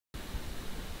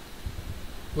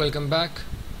Welcome back.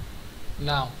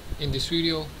 Now in this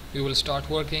video we will start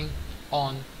working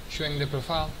on showing the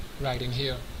profile right in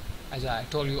here, as I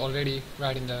told you already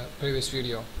right in the previous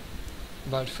video.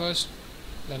 But first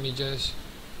let me just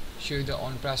show you the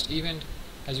on-pressed event.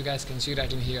 As you guys can see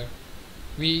right in here,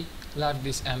 we left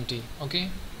this empty. Okay,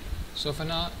 so for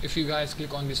now if you guys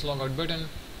click on this logout button,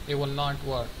 it will not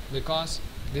work because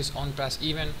this on-pressed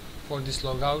event for this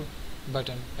logout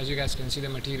button, as you guys can see the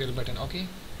material button, okay,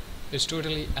 it's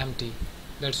totally empty.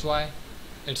 That's why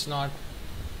it's not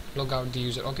log out the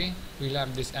user. Okay, we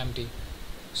left this empty.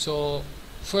 So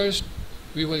first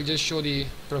we will just show the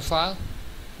profile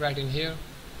right in here,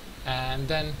 and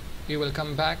then we will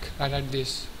come back right at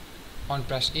this on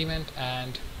press event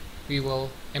and we will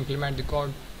implement the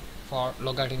code for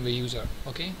logging the user.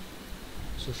 Okay,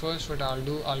 so first what I'll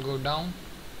do, I'll go down,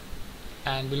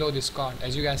 and below this card,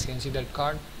 as you guys can see that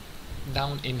card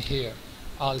down in here,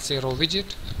 I'll say row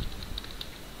widget.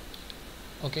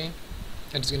 Okay,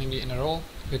 it's going to be in a row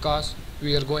because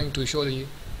we are going to show the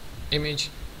image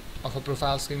of a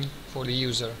profile screen for the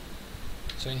user.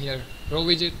 So in here row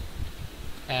widget,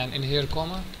 and in here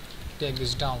comma, take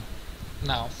this down.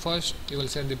 Now first you will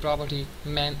set the property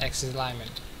main axis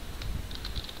alignment.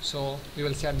 So we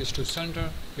will set this to center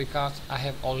because I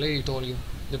have already told you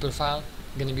the profile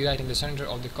going to be right in the center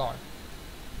of the card,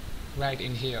 right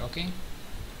in here. Okay,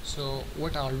 so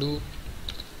what I'll do,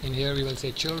 in here we will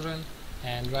say children,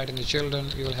 and right in the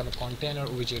children we will have a container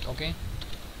widget. Okay,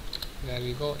 there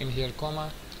we go, in here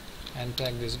comma, and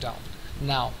tag this down.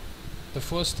 Now the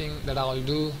first thing that I will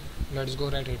do, let's go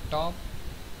right at top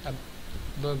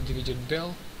above the widget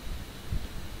build,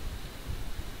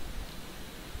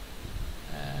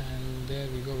 and there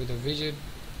we go with the widget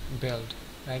build.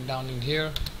 Right down in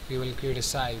here we will create a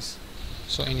size.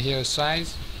 So in here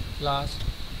size class,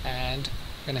 and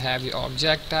gonna have the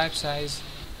object type size.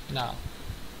 Now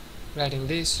right in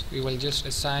this we will just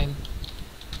assign,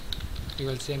 we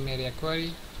will say media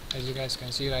query, as you guys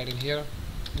can see right in here,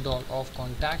 dot of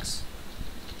contacts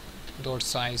dot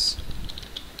size.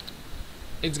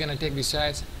 It's gonna take the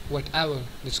size whatever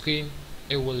the screen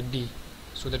it will be.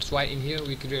 So that's why in here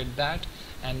we create that,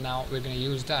 and now we're gonna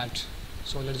use that.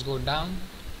 So let's go down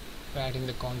right in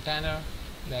the container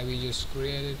that we just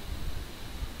created.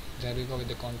 There we go with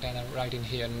the container right in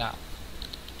here. Now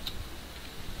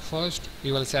first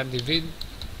we will set the width,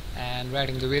 and right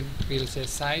in the width we will say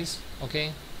size.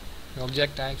 Okay, the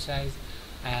object type size,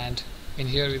 and in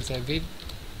here we'll say width,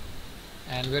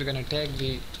 and we're gonna take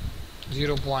the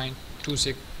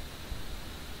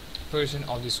 0.26%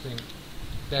 of the screen.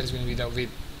 That is going to be the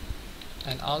width.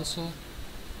 And also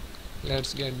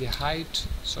let's get the height.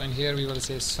 So in here we will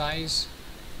say size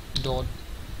dot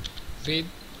width,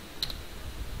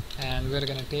 and we're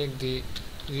gonna take the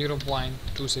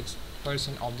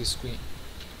 0.26% of the screen.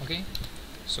 Okay,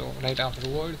 so right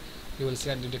afterward you will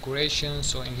set the decoration.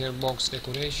 So in here box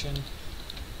decoration,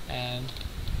 and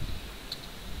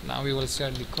now we will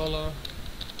set the color.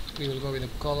 We will go with the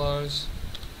colors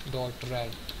dot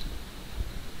red.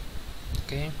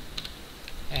 Okay,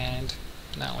 and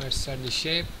now let's set the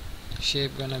shape.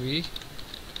 Shape gonna be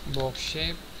box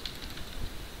shape.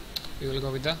 We will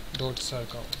go with the dot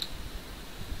circle,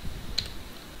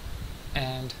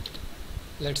 and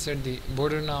let's set the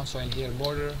border now. So in here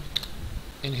border,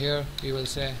 in here we will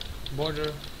say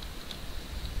border,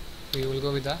 we will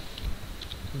go with the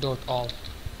dot all.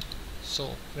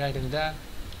 So right in there,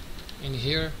 in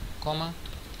here comma,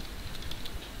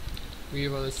 we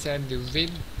will set the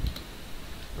width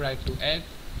right to 8,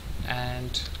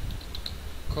 and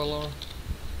color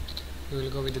we will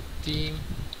go with the theme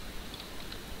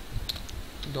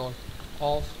dot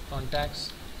of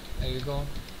contacts. There we go,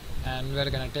 and we're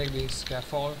gonna take the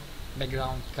scaffold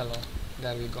background color.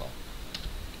 There we go.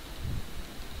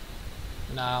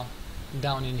 Now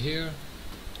down in here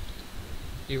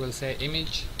you will say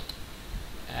image,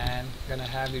 and gonna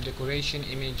have the decoration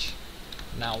image.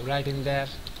 Now right in there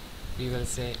we will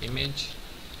say image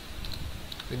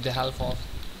with the help of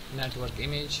network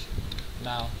image.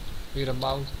 Now we're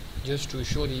about just to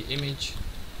show the image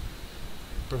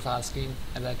profile screen,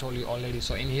 as I told you already.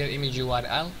 So in here image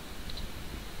URL,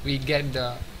 we get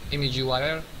the image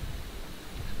URL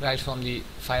right from the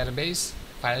Firebase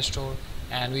Firestore,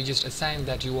 and we just assign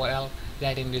that URL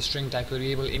right in the string type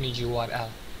variable image URL.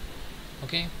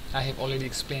 Okay, I have already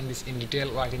explained this in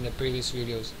detail right in the previous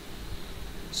videos.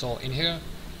 So in here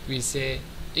we say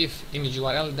if image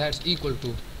URL that's equal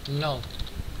to null.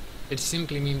 It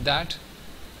simply means that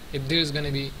if there is going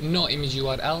to be no image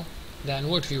URL, then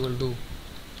what we will do,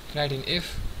 write in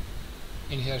if,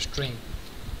 in here string.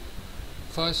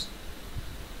 First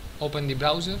open the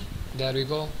browser, there we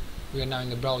go, we are now in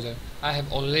the browser. I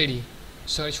have already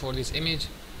searched for this image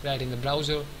right in the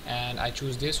browser, and I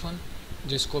choose this one.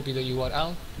 Just copy the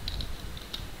URL,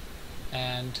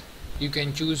 and you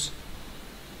can choose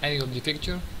any of the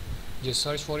picture. Just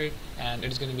search for it, and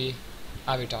it's going to be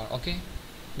avatar. Okay,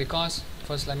 because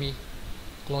first let me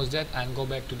close that and go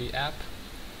back to the app.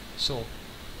 So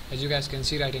as you guys can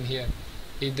see right in here,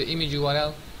 if the image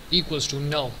URL equals to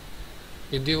null,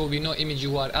 if there will be no image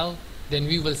URL, then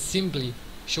we will simply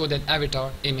show that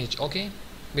avatar image. Okay,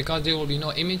 because there will be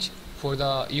no image for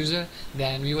the user,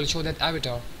 then we will show that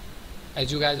avatar,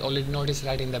 as you guys already noticed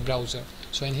right in the browser.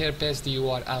 So in here, paste the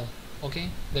URL, okay,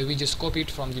 that we just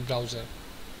copied from the browser.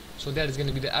 So that is going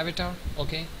to be the avatar.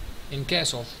 Okay, in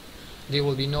case of there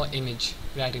will be no image,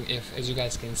 right in if, as you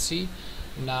guys can see.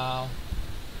 Now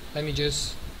let me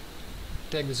just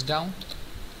take this down,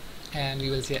 and we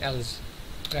will say else.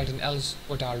 Right in else,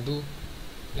 what I'll do,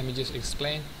 let me just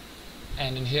explain.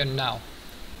 And in here now,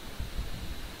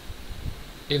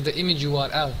 if the image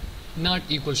URL not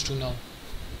equals to null,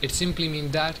 it simply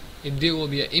means that if there will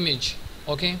be an image,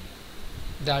 okay,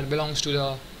 that belongs to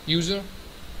the user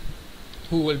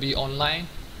who will be online,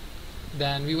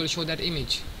 then we will show that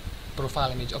image,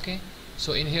 profile image. Okay,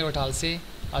 so in here what I'll say,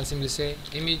 I'll simply say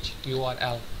image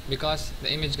URL, because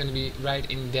the image is going to be right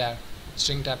in there,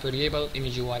 string type variable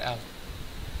image URL.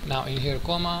 Now in here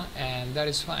comma, and that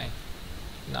is fine.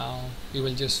 Now we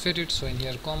will just fit it. So in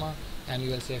here comma, and we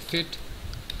will say fit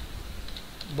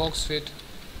box fit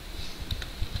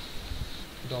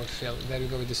dot fill. There we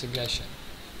go with the suggestion.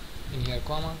 In here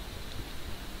comma.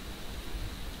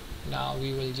 Now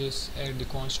we will just add the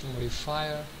constant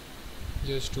modifier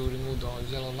just to remove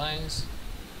those yellow lines.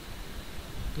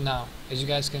 Now as you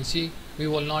guys can see, we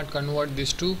will not convert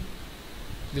this to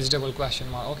this double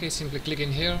question mark. Okay, simply click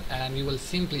in here, and we will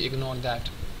simply ignore that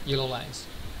yellow lines.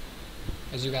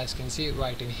 As you guys can see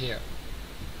right in here,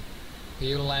 the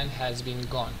yellow line has been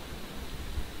gone,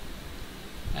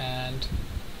 and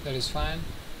that is fine.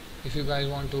 If you guys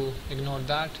want to ignore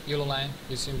that yellow line,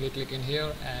 you simply click in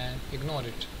here and ignore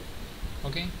it.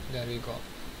 Okay, there we go,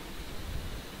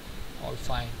 all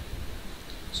fine.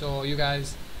 So you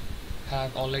guys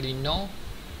have already know,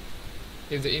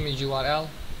 if the image URL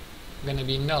gonna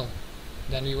be null,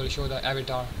 then we will show the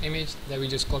avatar image that we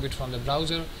just copied from the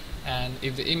browser. And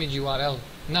if the image URL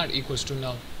not equals to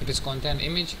null, if it's contain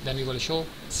image, then we will show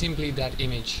simply that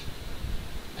image.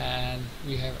 And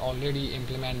we have already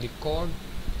implemented the code,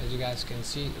 as you guys can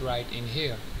see right in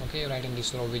here. Okay, right in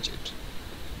this row widget.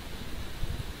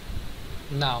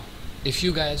 Now if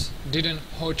you guys didn't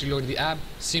hot reload the app,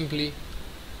 simply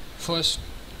first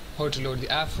hot reload the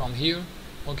app from here.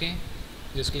 Okay,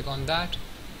 just click on that,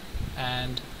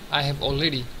 and I have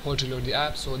already hot reload the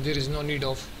app, so there is no need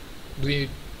of doing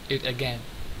it again.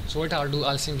 So what I'll do,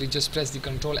 I'll simply just press the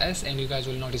Ctrl S, and you guys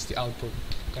will notice the output.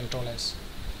 Ctrl S.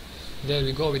 There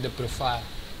we go with the profile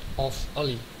of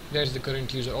Ali. There's the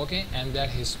current user. Okay, and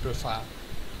that his profile,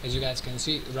 as you guys can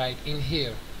see right in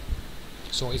here.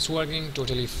 So it's working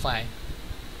totally fine.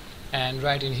 And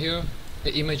right in here,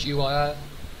 the image URL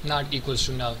not equals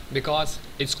to null, because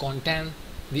it's contain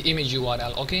the image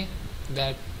URL. Okay,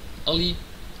 that Ali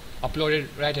uploaded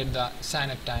right at the sign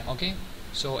up time. Okay,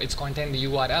 so it's contain the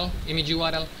URL, image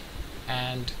URL,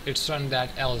 and it's run that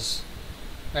else.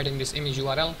 Right in this image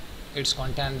URL, it's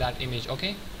contain that image.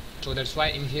 Okay, so that's why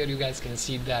in here you guys can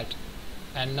see that,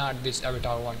 and not this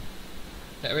avatar one.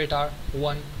 The avatar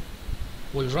one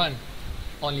will run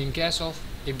only in case of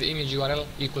if the image URL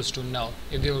equals to null.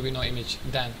 If there will be no image,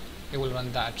 then it will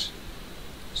run that.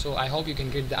 So I hope you can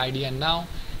get the idea now.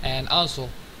 And also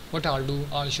what I'll do,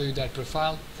 I'll show you that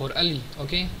profile for Ali,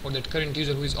 okay, for that current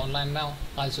user who is online now,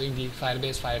 also in the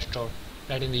Firebase Firestore,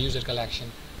 right in the user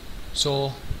collection.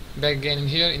 So back again in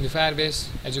here in the Firebase,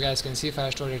 as you guys can see,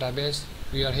 Firestore database,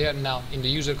 we are here now in the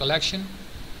user collection.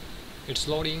 It's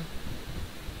loading.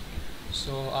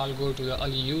 So I'll go to the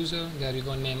Ali user. There you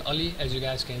go, name Ali, as you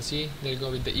guys can see. There you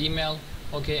go with the email.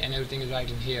 Okay, and everything is right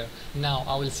in here. Now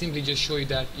I will simply just show you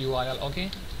that URL,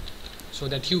 okay, so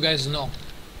that you guys know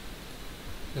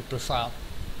the profile.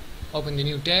 Open the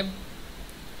new tab,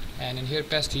 and in here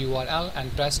paste the URL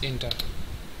and press enter,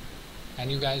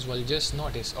 and you guys will just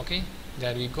notice. Okay,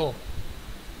 there we go.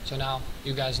 So now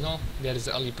you guys know there is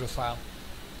the Ali profile.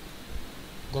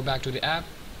 Go back to the app,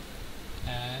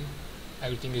 and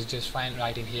everything is just fine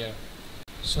right in here.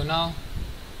 So now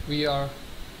we are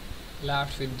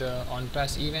left with the on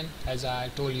press event, as I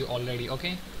told you already.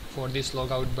 Okay, for this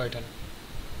logout button.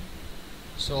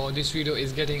 So this video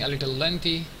is getting a little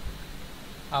lengthy.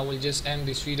 I will just end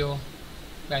this video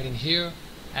right in here,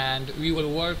 and we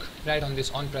will work right on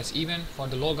this on press event for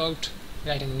the logout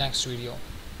right in the next video.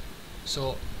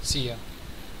 So see ya.